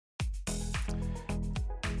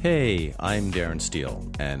Hey, I'm Darren Steele,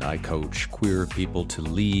 and I coach queer people to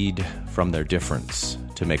lead from their difference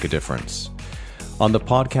to make a difference. On the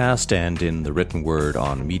podcast and in the written word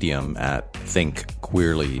on Medium at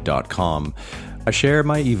thinkqueerly.com, I share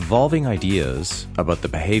my evolving ideas about the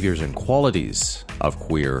behaviors and qualities of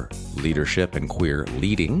queer leadership and queer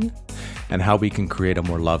leading, and how we can create a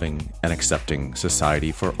more loving and accepting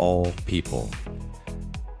society for all people.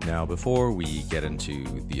 Now, before we get into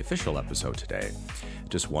the official episode today,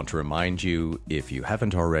 just want to remind you, if you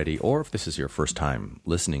haven't already, or if this is your first time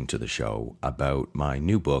listening to the show, about my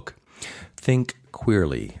new book, Think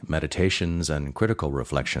Queerly, Meditations and Critical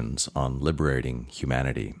Reflections on Liberating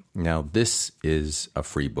Humanity. Now, this is a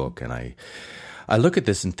free book, and I look at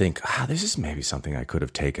this and think, this is maybe something I could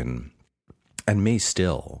have taken, and may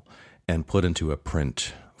still, and put into a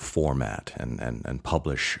print format and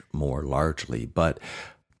publish more largely. But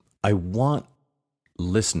I want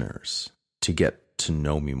listeners to get to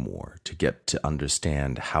know me more, to get to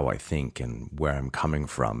understand how I think and where I'm coming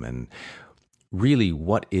from, and really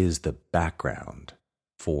what is the background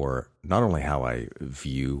for not only how I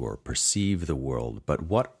view or perceive the world, but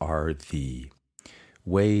what are the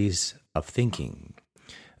ways of thinking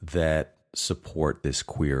that support this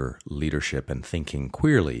queer leadership and thinking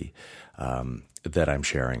queerly that I'm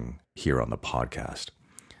sharing here on the podcast.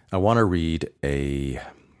 I want to read a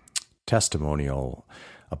testimonial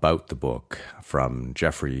about the book from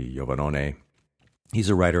Jeffrey Jovanone. He's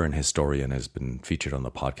a writer and historian, has been featured on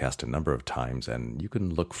the podcast a number of times, and you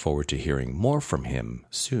can look forward to hearing more from him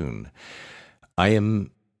soon. I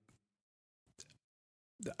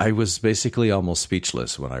was basically almost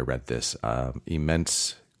speechless when I read this.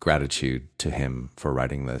 Immense gratitude to him for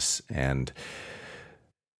writing this. And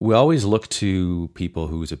we always look to people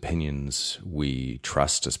whose opinions we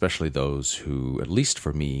trust, especially those who, at least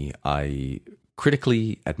for me, I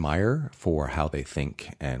critically admire for how they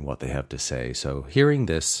think and what they have to say. So reading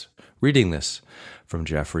this from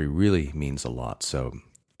Jeffrey really means a lot. So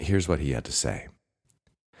here's what he had to say.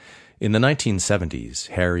 In the 1970s,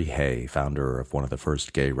 Harry Hay, founder of one of the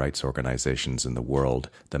first gay rights organizations in the world,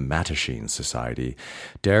 the Mattachine Society,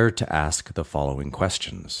 dared to ask the following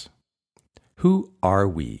questions. Who are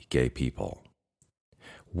we, gay people?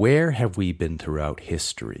 Where have we been throughout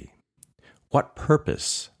history? What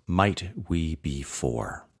purpose might we be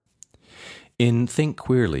for? In Think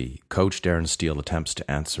Queerly, Coach Darren Steele attempts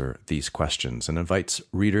to answer these questions and invites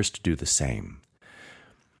readers to do the same.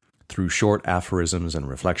 Through short aphorisms and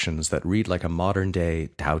reflections that read like a modern-day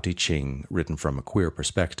Tao Te Ching written from a queer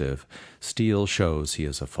perspective, Steele shows he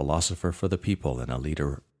is a philosopher for the people and a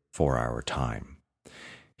leader for our time.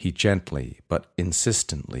 He gently but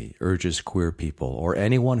insistently urges queer people, or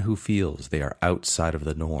anyone who feels they are outside of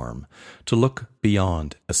the norm, to look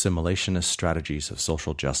beyond assimilationist strategies of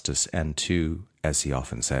social justice and to, as he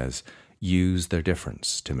often says, use their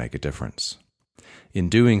difference to make a difference. In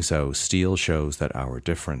doing so, Steele shows that our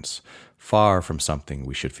difference, far from something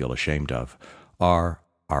we should feel ashamed of, are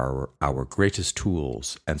our greatest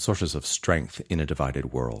tools and sources of strength in a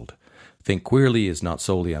divided world. Think Queerly is not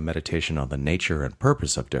solely a meditation on the nature and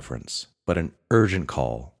purpose of difference, but an urgent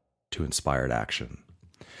call to inspired action.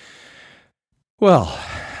 Well,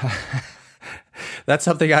 that's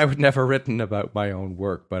something I would never written about my own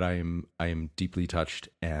work, but I am deeply touched,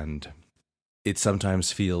 and it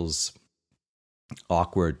sometimes feels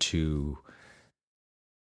awkward to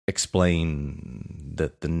explain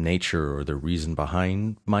the nature or the reason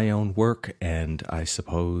behind my own work, and I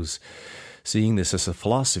suppose seeing this as a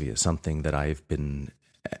philosophy is something that I've been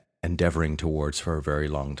endeavoring towards for a very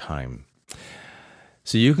long time.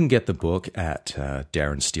 So you can get the book at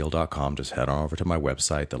darrensteele.com. Just head on over to my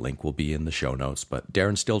website. The link will be in the show notes, but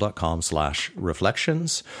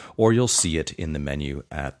darrensteele.com/reflections, or you'll see it in the menu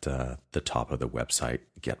at the top of the website.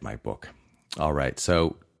 Get my book. All right,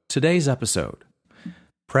 so today's episode,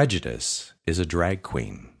 Prejudice is a Drag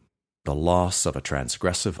Queen, the Loss of a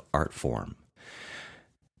Transgressive Art Form.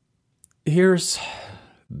 Here's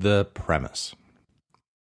the premise.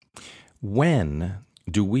 When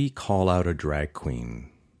do we call out a drag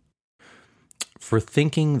queen for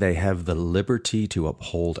thinking they have the liberty to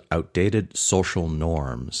uphold outdated social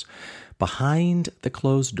norms behind the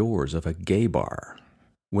closed doors of a gay bar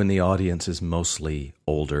when the audience is mostly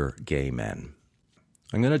older gay men?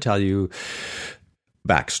 I'm going to tell you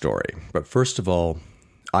backstory, but first of all,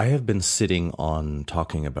 I have been sitting on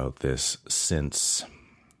talking about this since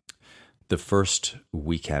the first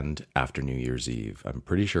weekend after New Year's Eve. I'm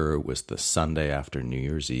pretty sure it was the Sunday after New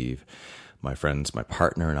Year's Eve. My friends, my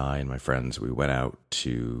partner and I and my friends, we went out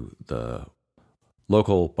to the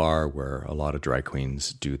local bar where a lot of drag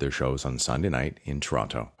queens do their shows on Sunday night in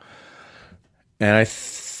Toronto. And I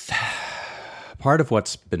part of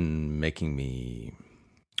what's been making me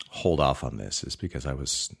hold off on this is because I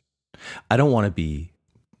don't want to be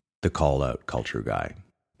the call out culture guy.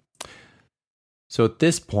 So at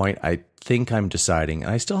this point, I think I'm deciding,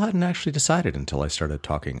 and I still hadn't actually decided until I started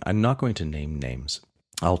talking. I'm not going to name names.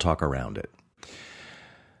 I'll talk around it.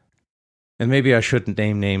 And maybe I shouldn't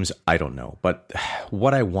name names, I don't know. But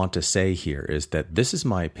what I want to say here is that this is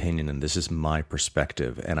my opinion and this is my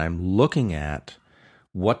perspective. And I'm looking at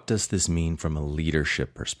what does this mean from a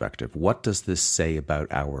leadership perspective? What does this say about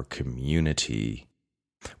our community?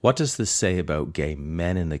 What does this say about gay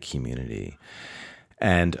men in the community?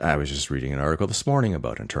 And I was just reading an article this morning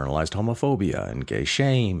about internalized homophobia and gay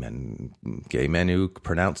shame and gay men who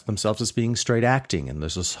pronounce themselves as being straight acting. And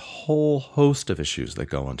there's this whole host of issues that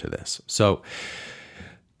go into this. So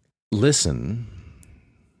listen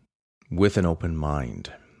with an open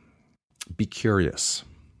mind. Be curious.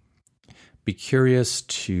 Be curious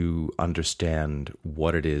to understand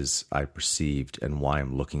what it is I perceived and why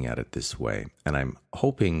I'm looking at it this way. And I'm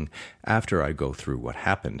hoping after I go through what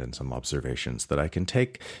happened and some observations that I can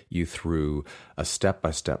take you through a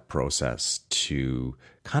step-by-step process to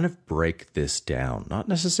kind of break this down. Not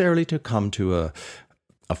necessarily to come to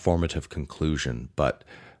a formative conclusion, but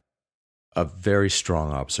a very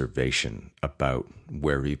strong observation about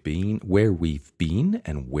where we've been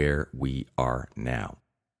and where we are now.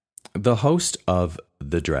 The host of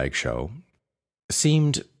the drag show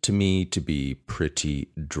seemed to me to be pretty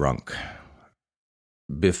drunk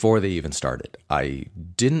before they even started. I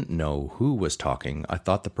didn't know who was talking. I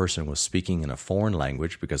thought the person was speaking in a foreign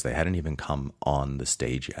language because they hadn't even come on the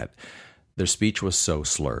stage yet. Their speech was so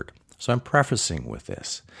slurred. So I'm prefacing with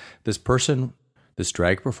this. This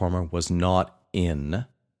drag performer was not in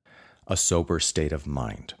a sober state of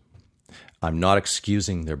mind. I'm not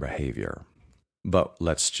excusing their behavior. But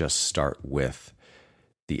let's just start with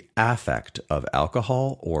the affect of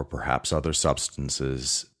alcohol or perhaps other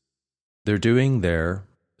substances. They're doing their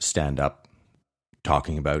stand-up,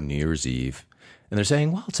 talking about New Year's Eve, and they're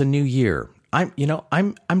saying, well, it's a new year. I'm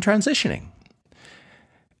transitioning.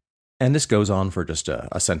 And this goes on for just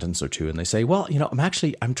a sentence or two, and they say, well,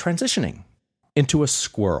 I'm transitioning into a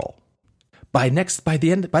squirrel. By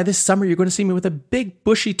this summer, you're going to see me with a big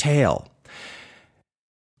bushy tail.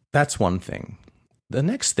 That's one thing. The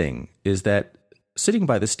next thing is that sitting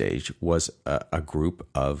by the stage was a group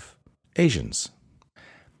of Asians.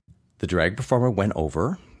 The drag performer went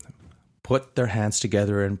over, put their hands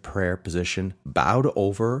together in prayer position, bowed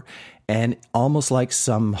over, and almost like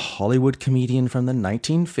some Hollywood comedian from the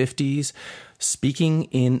 1950s, speaking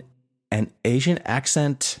in an Asian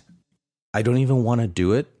accent. I don't even want to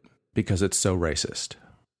do it because it's so racist,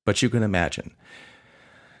 but you can imagine.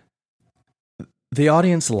 The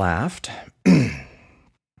audience laughed.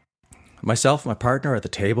 Myself and my partner at the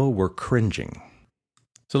table were cringing.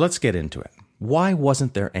 So let's get into it. Why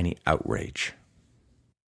wasn't there any outrage?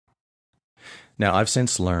 Now, I've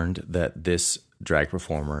since learned that this drag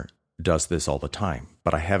performer does this all the time,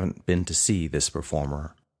 but I haven't been to see this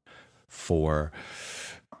performer for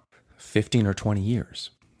 15 or 20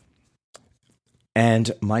 years.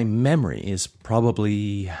 And my memory is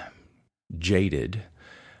probably jaded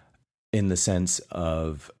in the sense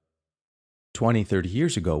of 20, 30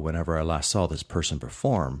 years ago, whenever I last saw this person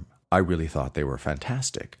perform, I really thought they were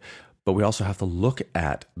fantastic. But we also have to look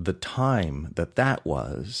at the time that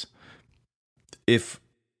was. If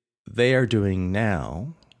they are doing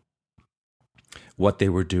now what they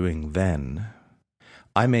were doing then,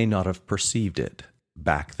 I may not have perceived it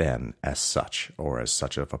back then as such or as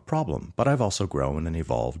such of a problem. But I've also grown and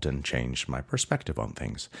evolved and changed my perspective on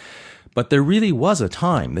things. But there really was a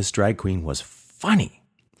time this drag queen was funny,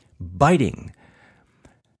 biting,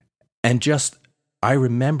 and I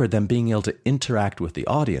remember them being able to interact with the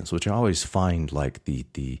audience, which I always find like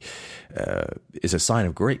is a sign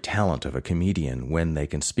of great talent of a comedian when they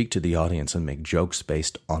can speak to the audience and make jokes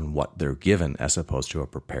based on what they're given as opposed to a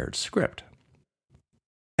prepared script.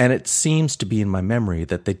 And it seems to be in my memory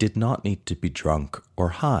that they did not need to be drunk or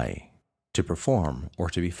high to perform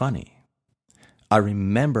or to be funny. I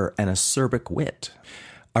remember an acerbic wit.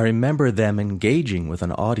 I remember them engaging with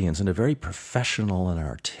an audience in a very professional and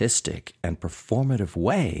artistic and performative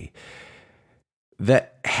way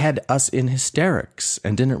that had us in hysterics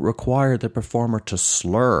and didn't require the performer to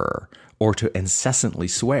slur or to incessantly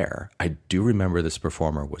swear. I do remember this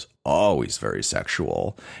performer was always very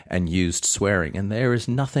sexual and used swearing, and there is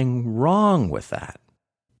nothing wrong with that.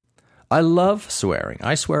 I love swearing.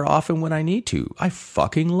 I swear often when I need to. I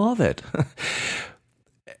fucking love it.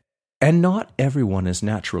 And not everyone is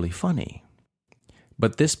naturally funny.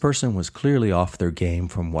 But this person was clearly off their game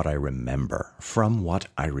from what I remember.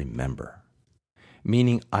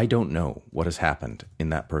 Meaning I don't know what has happened in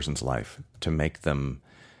that person's life to make them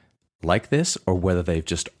like this, or whether they've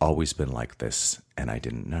just always been like this and I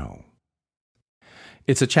didn't know.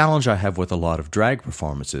 It's a challenge I have with a lot of drag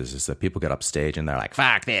performances, is that people get up stage and they're like,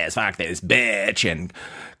 fuck this, bitch, and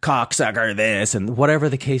cocksucker this, and whatever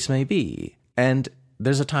the case may be. And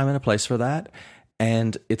there's a time and a place for that.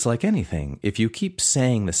 And it's like anything. If you keep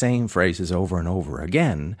saying the same phrases over and over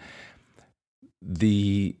again,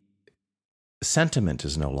 the sentiment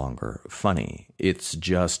is no longer funny. It's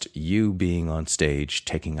just you being on stage,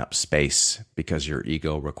 taking up space because your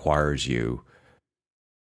ego requires you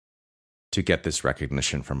to get this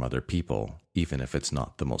recognition from other people, even if it's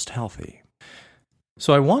not the most healthy.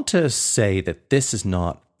 So I want to say that this is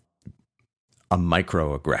not a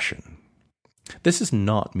microaggression. This is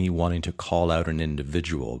not me wanting to call out an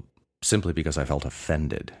individual simply because I felt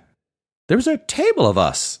offended. There was a table of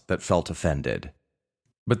us that felt offended.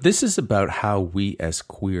 But this is about how we as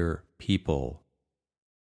queer people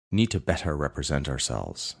need to better represent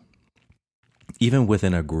ourselves. Even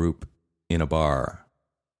within a group in a bar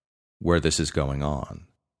where this is going on,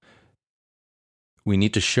 we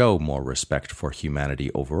need to show more respect for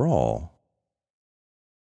humanity overall.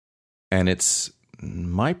 And it's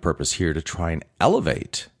my purpose here to try and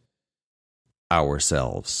elevate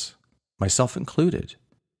ourselves, myself included,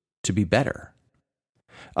 to be better.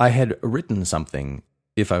 I had written something,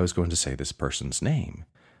 if I was going to say this person's name,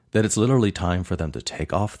 that it's literally time for them to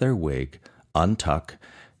take off their wig, untuck,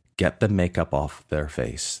 get the makeup off their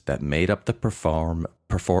face that made up the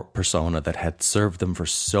persona that had served them for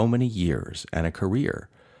so many years and a career.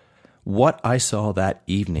 What I saw that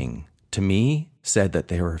evening, to me, said that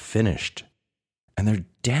they were finished and they're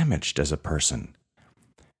damaged as a person.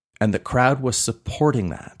 And the crowd was supporting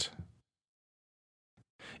that.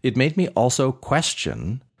 It made me also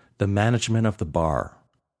question the management of the bar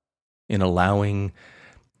in allowing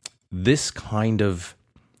this kind of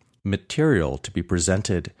material to be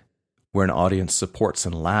presented where an audience supports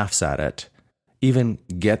and laughs at it, even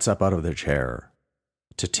gets up out of their chair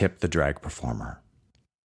to tip the drag performer.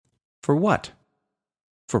 For what?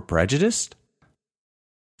 For prejudice?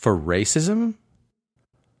 For racism?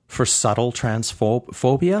 For subtle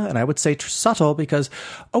transphobia? And I would say subtle because,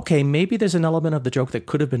 okay, maybe there's an element of the joke that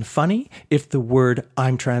could have been funny if the word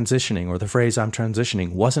I'm transitioning or the phrase I'm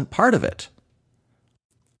transitioning wasn't part of it.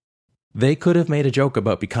 They could have made a joke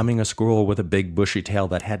about becoming a squirrel with a big bushy tail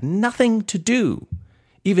that had nothing to do,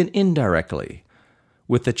 even indirectly,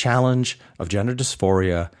 with the challenge of gender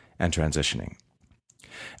dysphoria and transitioning.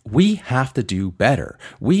 We have to do better.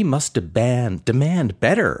 We must demand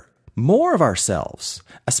better, more of ourselves,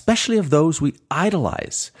 especially of those we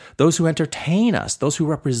idolize, those who entertain us, those who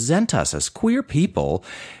represent us as queer people.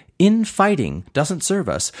 Infighting doesn't serve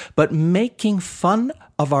us, but making fun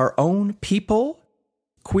of our own people,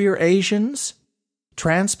 queer Asians,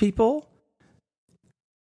 trans people,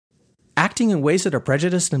 acting in ways that are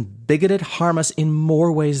prejudiced and bigoted harm us in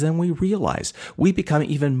more ways than we realize. We become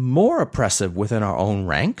even more oppressive within our own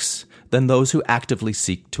ranks than those who actively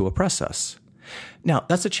seek to oppress us. Now,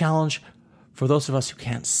 that's a challenge for those of us who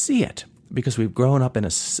can't see it, because we've grown up in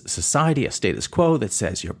a society, a status quo that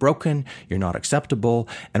says you're broken, you're not acceptable,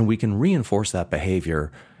 and we can reinforce that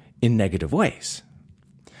behavior in negative ways.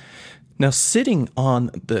 Now, sitting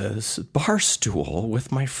on the bar stool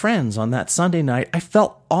with my friends on that Sunday night, I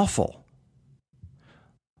felt awful.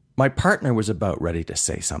 My partner was about ready to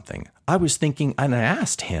say something. I was thinking, and I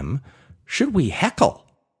asked him, should we heckle?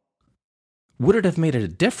 Would it have made a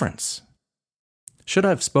difference? Should I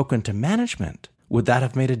have spoken to management? Would that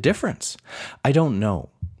have made a difference? I don't know.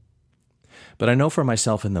 But I know for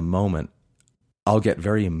myself in the moment, I'll get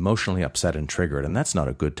very emotionally upset and triggered, and that's not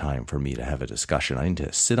a good time for me to have a discussion. I need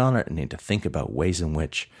to sit on it and need to think about ways in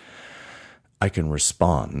which I can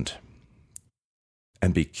respond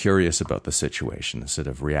and be curious about the situation instead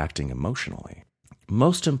of reacting emotionally.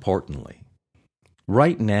 Most importantly,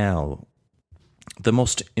 right now, the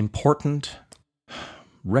most important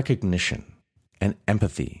recognition and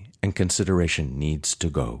empathy and consideration needs to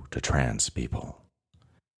go to trans people.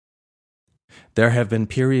 There have been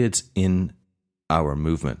periods in our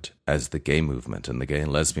movement, as the gay movement and the gay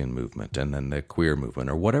and lesbian movement and then the queer movement,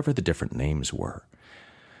 or whatever the different names were,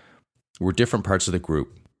 where different parts of the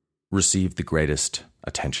group received the greatest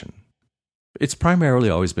attention. It's primarily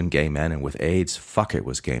always been gay men, and with AIDS, fuck, it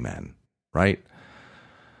was gay men, right?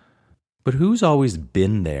 But who's always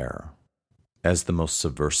been there as the most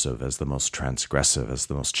subversive, as the most transgressive, as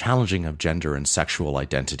the most challenging of gender and sexual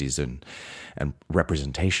identities and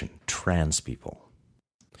representation? Trans people.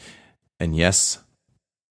 And yes,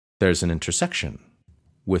 there's an intersection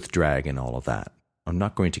with drag and all of that. I'm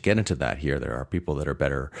not going to get into that here. There are people that are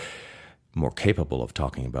better, more capable of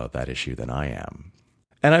talking about that issue than I am.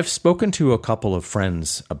 And I've spoken to a couple of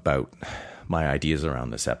friends about my ideas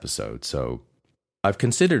around this episode, so I've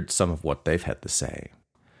considered some of what they've had to say.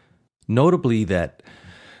 Notably that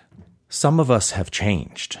some of us have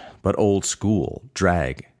changed, but old school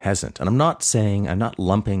drag hasn't. And I'm not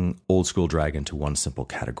lumping old school drag into one simple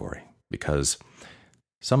category, because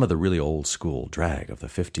some of the really old school drag of the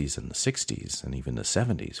 50s and the 60s and even the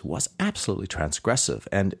 70s was absolutely transgressive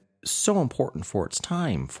and so important for its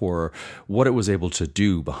time, for what it was able to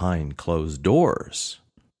do behind closed doors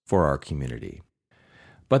for our community.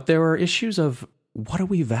 But there are issues of what do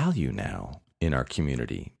we value now in our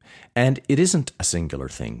community? And it isn't a singular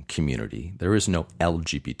thing, community. There is no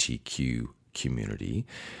LGBTQ community.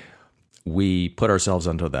 We put ourselves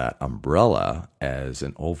under that umbrella as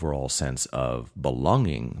an overall sense of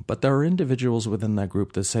belonging, but there are individuals within that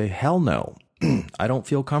group that say, hell no, I don't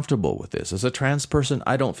feel comfortable with this. As a trans person,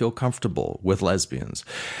 I don't feel comfortable with lesbians.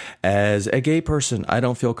 As a gay person, I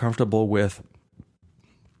don't feel comfortable with...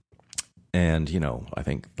 And, I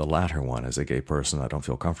think the latter one, as a gay person, I don't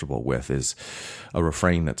feel comfortable with, is a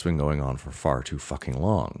refrain that's been going on for far too fucking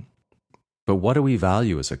long. But what do we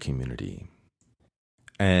value as a community?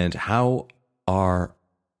 And how are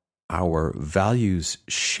our values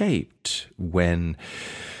shaped when,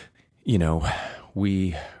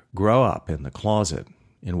 we grow up in the closet,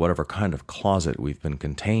 in whatever kind of closet we've been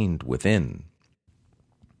contained within,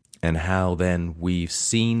 and how then we've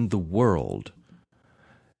seen the world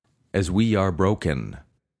as we are broken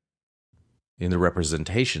in the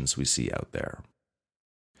representations we see out there.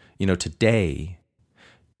 Today,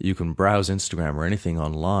 you can browse Instagram or anything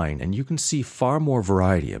online, and you can see far more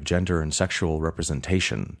variety of gender and sexual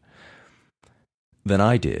representation than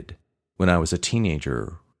I did when I was a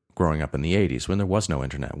teenager growing up in the 80s, when there was no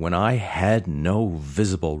internet, when I had no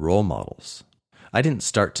visible role models. I didn't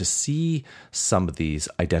start to see some of these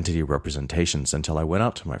identity representations until I went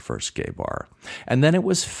out to my first gay bar. And then it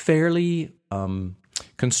was fairly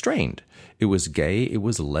constrained. It was gay, it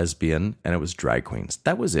was lesbian, and it was drag queens.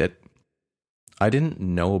 That was it. I didn't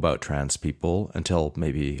know about trans people until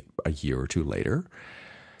maybe a year or two later.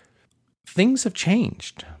 Things have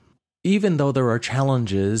changed. Even though there are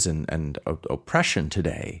challenges and oppression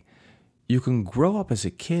today, you can grow up as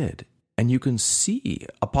a kid and you can see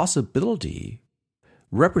a possibility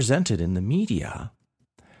represented in the media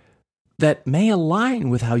that may align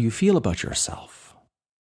with how you feel about yourself.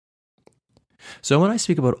 So when I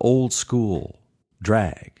speak about old school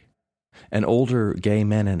drag and older gay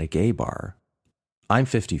men in a gay bar, I'm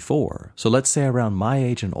 54, so let's say around my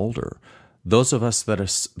age and older, those of us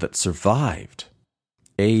that survived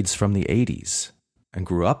AIDS from the 80s and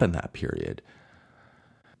grew up in that period,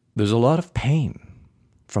 there's a lot of pain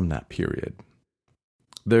from that period.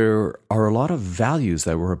 There are a lot of values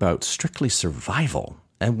that were about strictly survival.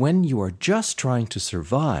 And when you are just trying to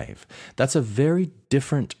survive, that's a very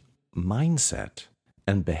different mindset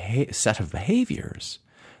and set of behaviors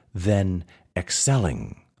than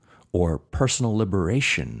excelling or personal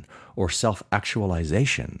liberation or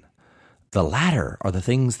self-actualization. The latter are the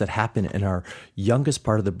things that happen in our youngest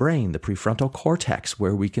part of the brain, the prefrontal cortex,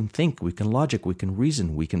 where we can think, we can logic, we can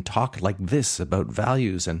reason, we can talk like this about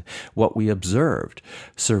values and what we observed.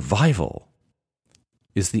 Survival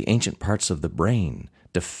is the ancient parts of the brain,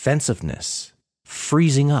 defensiveness,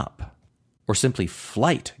 freezing up, or simply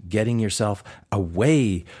flight, getting yourself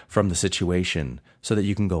away from the situation so that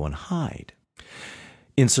you can go and hide.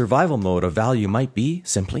 In survival mode, a value might be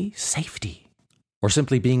simply safety, or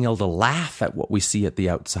simply being able to laugh at what we see at the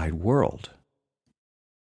outside world,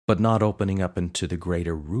 but not opening up into the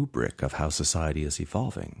greater rubric of how society is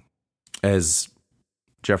evolving. As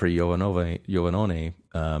Jeffrey Ioannone,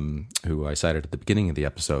 who I cited at the beginning of the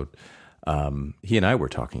episode, he and I were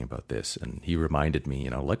talking about this, and he reminded me,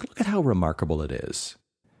 look at how remarkable it is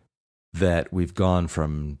that we've gone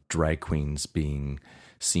from drag queens being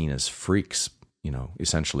seen as freaks,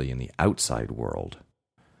 essentially in the outside world,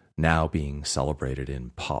 now being celebrated in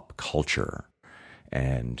pop culture.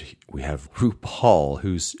 And we have RuPaul,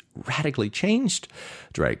 who's radically changed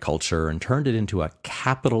drag culture and turned it into a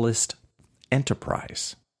capitalist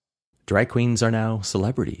enterprise. Drag queens are now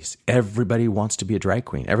celebrities. Everybody wants to be a drag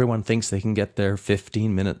queen. Everyone thinks they can get their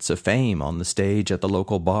 15 minutes of fame on the stage at the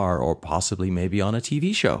local bar or possibly maybe on a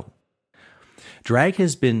TV show. Drag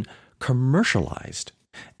has been commercialized,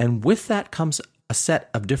 and with that comes a set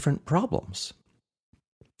of different problems.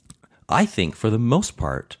 I think, for the most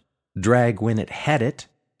part, drag, when it had it,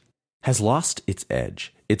 has lost its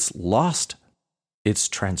edge. It's lost its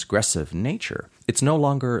transgressive nature. It's no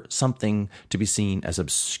longer something to be seen as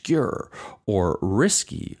obscure or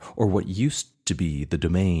risky or what used to be the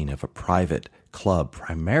domain of a private club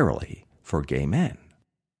primarily for gay men.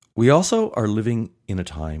 We also are living in a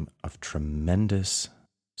time of tremendous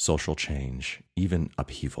social change, even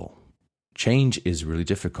upheaval. Change is really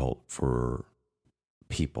difficult for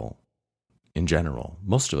people in general.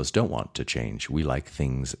 Most of us don't want to change. We like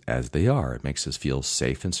things as they are. It makes us feel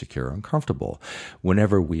safe and secure and comfortable.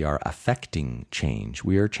 Whenever we are affecting change,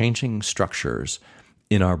 we are changing structures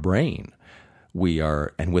in our brain.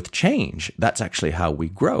 And with change, that's actually how we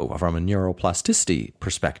grow from a neuroplasticity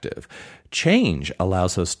perspective. Change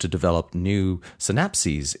allows us to develop new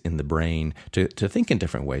synapses in the brain to think in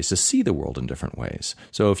different ways, to see the world in different ways.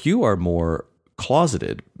 So if you are more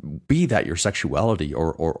closeted, be that your sexuality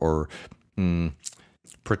or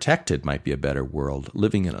protected might be a better word,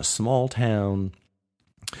 living in a small town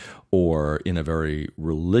or in a very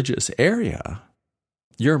religious area,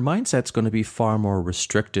 your mindset's going to be far more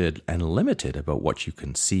restricted and limited about what you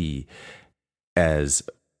can see as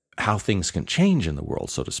how things can change in the world,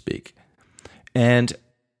 so to speak. And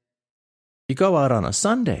you go out on a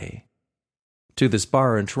Sunday to this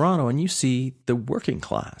bar in Toronto and you see the working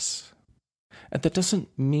class. And that doesn't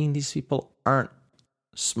mean these people aren't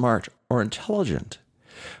smart or intelligent,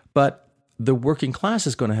 but the working class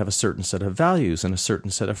is going to have a certain set of values and a certain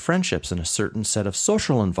set of friendships and a certain set of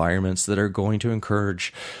social environments that are going to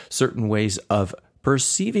encourage certain ways of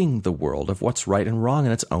perceiving the world, of what's right and wrong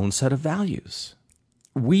in its own set of values.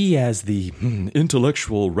 We as the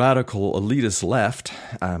intellectual, radical, elitist left,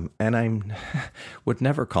 and I would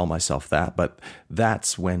never call myself that, but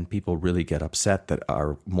that's when people really get upset that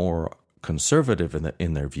are more conservative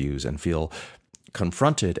in their views and feel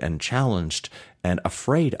confronted and challenged and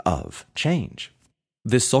afraid of change.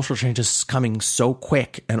 This social change is coming so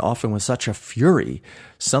quick and often with such a fury.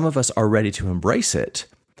 Some of us are ready to embrace it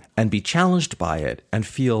and be challenged by it and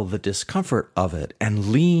feel the discomfort of it and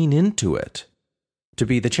lean into it to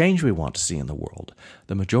be the change we want to see in the world.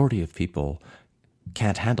 The majority of people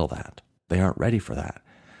can't handle that. They aren't ready for that.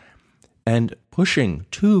 And pushing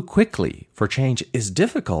too quickly for change is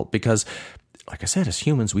difficult because, like I said, as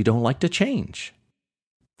humans, we don't like to change.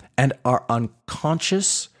 And our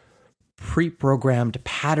unconscious, pre-programmed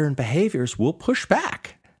pattern behaviors will push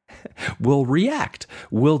back, will react,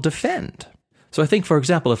 will defend. So I think, for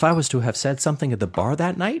example, if I was to have said something at the bar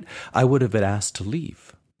that night, I would have been asked to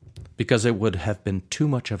leave because it would have been too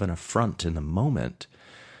much of an affront in the moment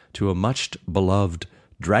to a much beloved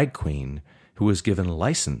drag queen who was given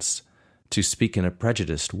license to speak in a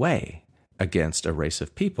prejudiced way against a race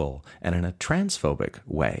of people and in a transphobic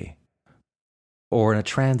way, or in a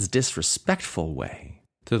trans-disrespectful way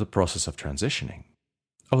to the process of transitioning.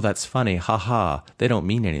 Oh, that's funny, haha, they don't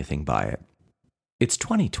mean anything by it. It's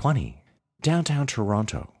 2020, downtown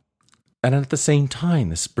Toronto. And at the same time,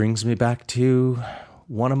 this brings me back to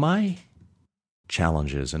one of my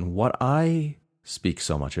challenges, and what I speak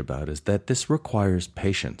so much about is that this requires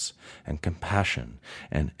patience and compassion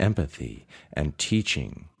and empathy and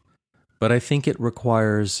teaching. But I think it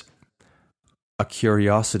requires a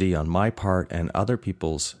curiosity on my part and other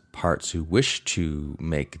people's parts who wish to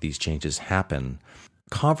make these changes happen,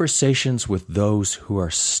 conversations with those who are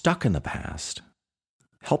stuck in the past,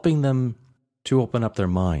 helping them to open up their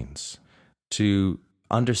minds, to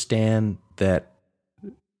understand that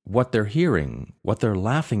what they're hearing, what they're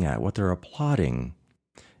laughing at, what they're applauding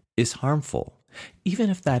is harmful, even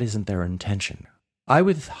if that isn't their intention. I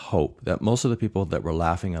would hope that most of the people that were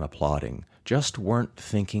laughing and applauding just weren't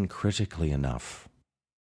thinking critically enough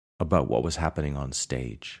about what was happening on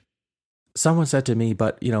stage. Someone said to me,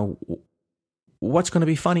 but, what's going to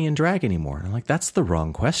be funny in drag anymore? And I'm like, that's the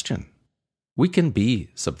wrong question. We can be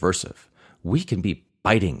subversive. We can be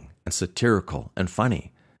biting and satirical and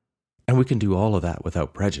funny. And we can do all of that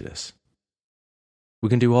without prejudice. We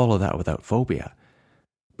can do all of that without phobia.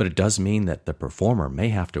 But it does mean that the performer may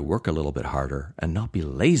have to work a little bit harder and not be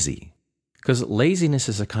lazy. Because laziness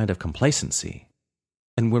is a kind of complacency.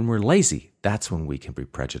 And when we're lazy, that's when we can be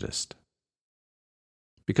prejudiced.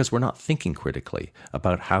 Because we're not thinking critically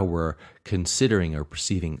about how we're considering or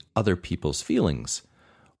perceiving other people's feelings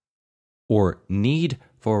or need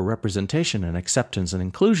for representation and acceptance and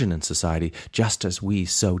inclusion in society, just as we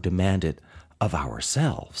so demand it of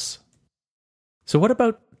ourselves. So what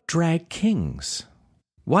about drag kings?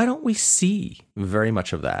 Why don't we see very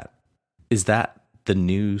much of that? Is that the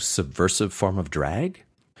new subversive form of drag?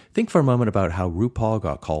 Think for a moment about how RuPaul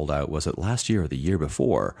got called out, was it last year or the year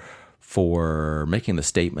before, for making the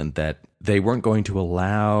statement that they weren't going to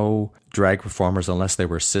allow drag performers unless they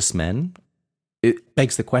were cis men. It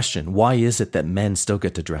begs the question, why is it that men still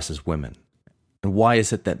get to dress as women? And why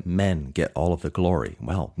is it that men get all of the glory?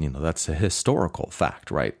 Well, that's a historical fact,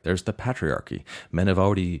 right? There's the patriarchy. Men have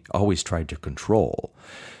always tried to control.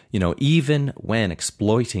 Even when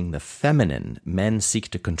exploiting the feminine, men seek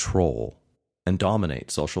to control and dominate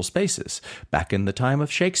social spaces. Back in the time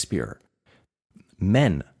of Shakespeare,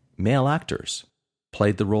 men, male actors,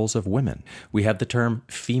 played the roles of women. We have the term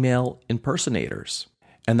female impersonators,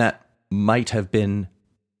 and that might have been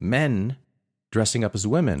men dressing up as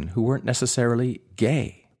women who weren't necessarily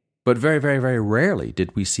gay. But very, very, very rarely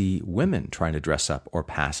did we see women trying to dress up or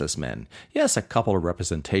pass as men. Yes, a couple of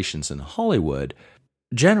representations in Hollywood.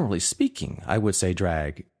 Generally speaking, I would say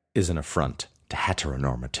drag is an affront to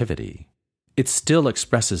heteronormativity. It still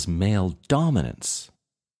expresses male dominance.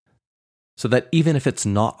 So that even if it's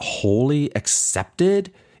not wholly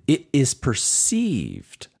accepted, it is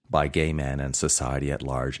perceived by gay men and society at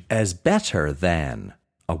large as better than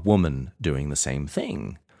a woman doing the same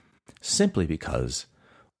thing, simply because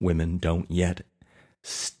women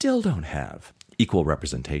still don't have equal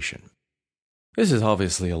representation. This is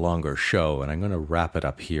obviously a longer show, and I'm going to wrap it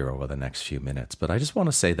up here over the next few minutes, but I just want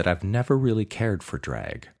to say that I've never really cared for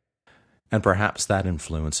drag. And perhaps that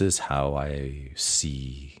influences how I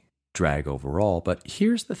see drag overall, but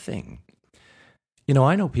here's the thing.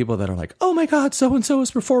 I know people that are like, oh my God, so-and-so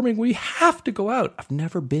is performing, we have to go out. I've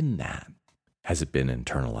never been that. Has it been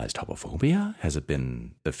internalized homophobia? Has it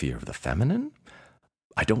been the fear of the feminine?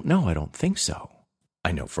 I don't know. I don't think so.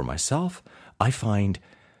 I know for myself, I find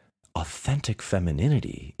authentic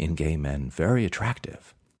femininity in gay men very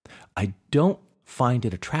attractive. I don't find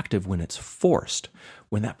it attractive when it's forced,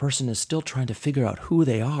 when that person is still trying to figure out who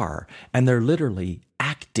they are and they're literally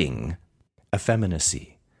acting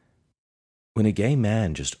effeminacy. When a gay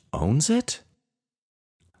man just owns it,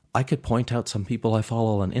 I could point out some people I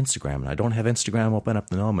follow on Instagram, and I don't have Instagram open up at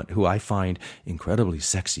the moment, who I find incredibly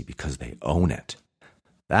sexy because they own it.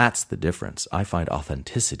 That's the difference. I find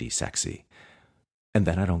authenticity sexy. And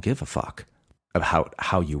then I don't give a fuck about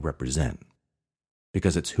how you represent,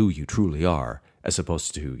 because it's who you truly are, as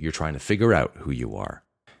opposed to you're trying to figure out who you are.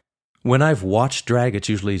 When I've watched drag, it's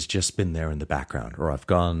usually just been there in the background, or I've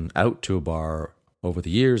gone out to a bar over the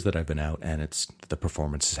years that I've been out, and the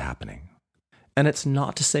performance is happening. And it's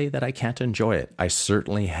not to say that I can't enjoy it. I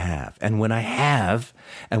certainly have. And when I have,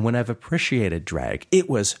 and when I've appreciated drag, it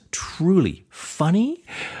was truly funny.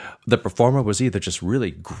 The performer was either just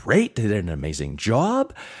really great, they did an amazing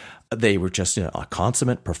job, they were just a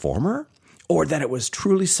consummate performer, or that it was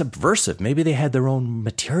truly subversive. Maybe they had their own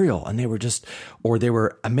material and they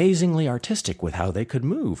were amazingly artistic with how they could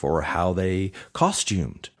move or how they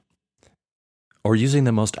costumed. Or using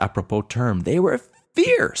the most apropos term, they were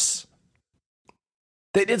fierce.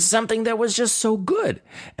 They did something that was just so good.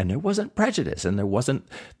 And there wasn't prejudice, and there wasn't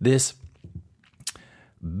this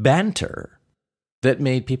banter that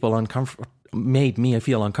made me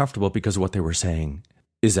feel uncomfortable because what they were saying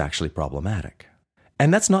is actually problematic.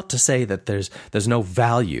 And that's not to say that there's no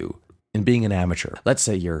value in being an amateur. Let's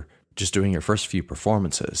say you're just doing your first few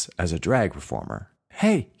performances as a drag performer.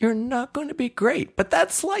 Hey, you're not going to be great, but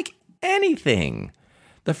that's like anything.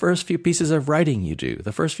 The first few pieces of writing you do,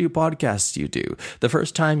 the first few podcasts you do, the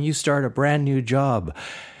first time you start a brand new job,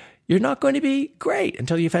 you're not going to be great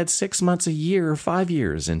until you've had 6 months, a year, or 5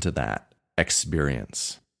 years into that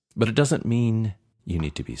experience. But it doesn't mean you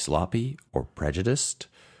need to be sloppy or prejudiced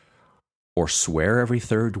or swear every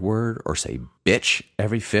third word or say bitch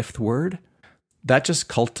every fifth word. That just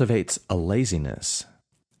cultivates a laziness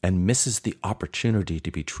and misses the opportunity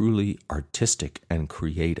to be truly artistic and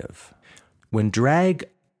creative. When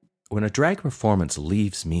a drag performance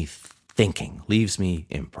leaves me thinking, leaves me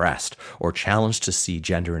impressed, or challenged to see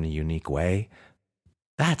gender in a unique way,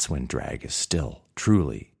 that's when drag is still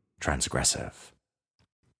truly transgressive.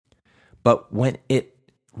 But when it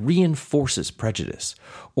reinforces prejudice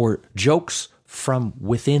or jokes from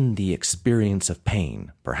within the experience of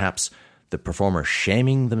pain, perhaps the performer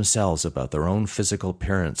shaming themselves about their own physical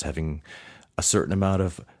appearance, having a certain amount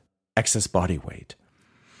of excess body weight,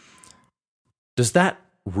 does that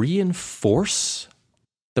reinforce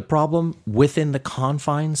the problem within the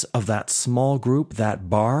confines of that small group, that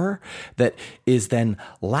bar, that is then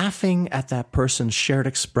laughing at that person's shared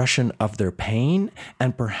expression of their pain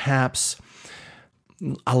and perhaps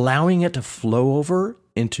allowing it to flow over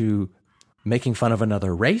into making fun of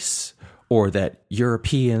another race, or that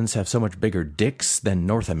Europeans have so much bigger dicks than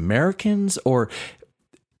North Americans, or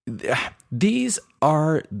these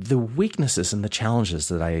are the weaknesses and the challenges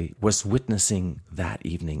that I was witnessing that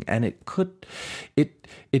evening. And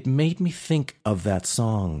it made me think of that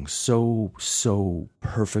song so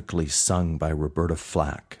perfectly sung by Roberta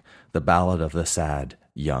Flack, The Ballad of the Sad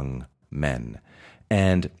Young Men.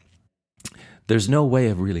 And there's no way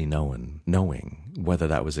of really knowing whether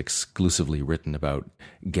that was exclusively written about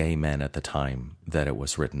gay men at the time that it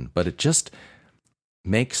was written. But it just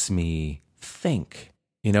makes me think,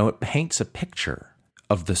 it paints a picture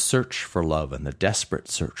of the search for love and the desperate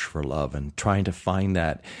search for love and trying to find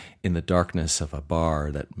that in the darkness of a bar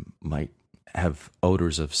that might have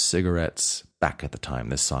odors of cigarettes. Back at the time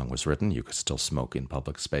this song was written, you could still smoke in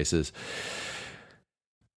public spaces.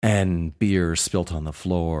 And beer spilt on the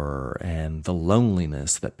floor, and the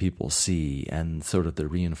loneliness that people see, and sort of the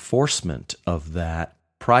reinforcement of that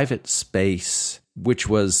private space, which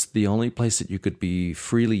was the only place that you could be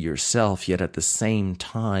freely yourself, yet at the same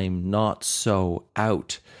time not so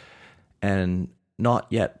out and not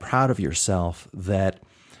yet proud of yourself, that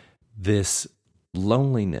this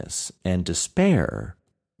loneliness and despair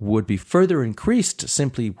would be further increased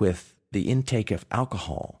simply with the intake of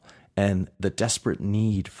alcohol and the desperate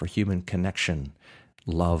need for human connection,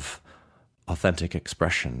 love, authentic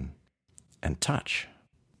expression, and touch.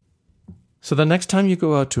 So the next time you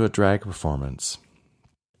go out to a drag performance,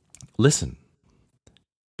 listen,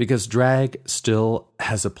 because drag still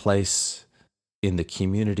has a place in the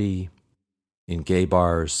community, in gay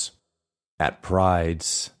bars, at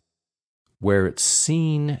prides, where it's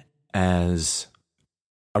seen as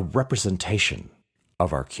a representation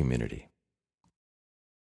of our community.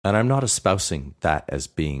 And I'm not espousing that as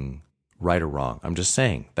being right or wrong. I'm just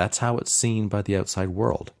saying that's how it's seen by the outside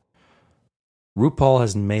world. RuPaul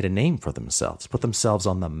has made a name for themselves, put themselves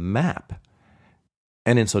on the map,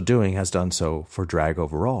 and in so doing has done so for drag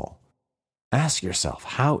overall. Ask yourself,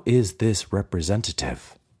 how is this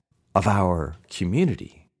representative of our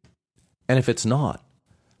community? And if it's not,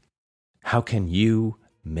 how can you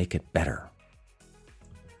make it better?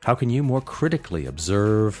 How can you more critically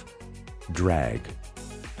observe drag?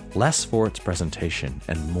 Less for its presentation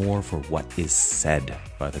and more for what is said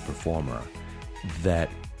by the performer that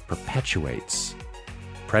perpetuates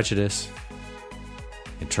prejudice,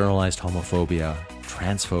 internalized homophobia,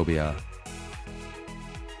 transphobia,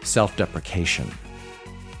 self-deprecation.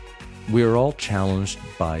 We are all challenged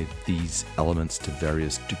by these elements to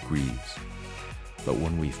various degrees. But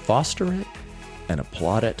when we foster it and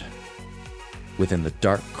applaud it within the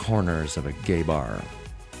dark corners of a gay bar,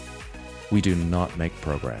 we do not make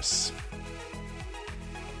progress.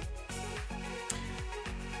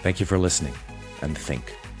 Thank you for listening, and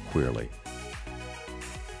think queerly.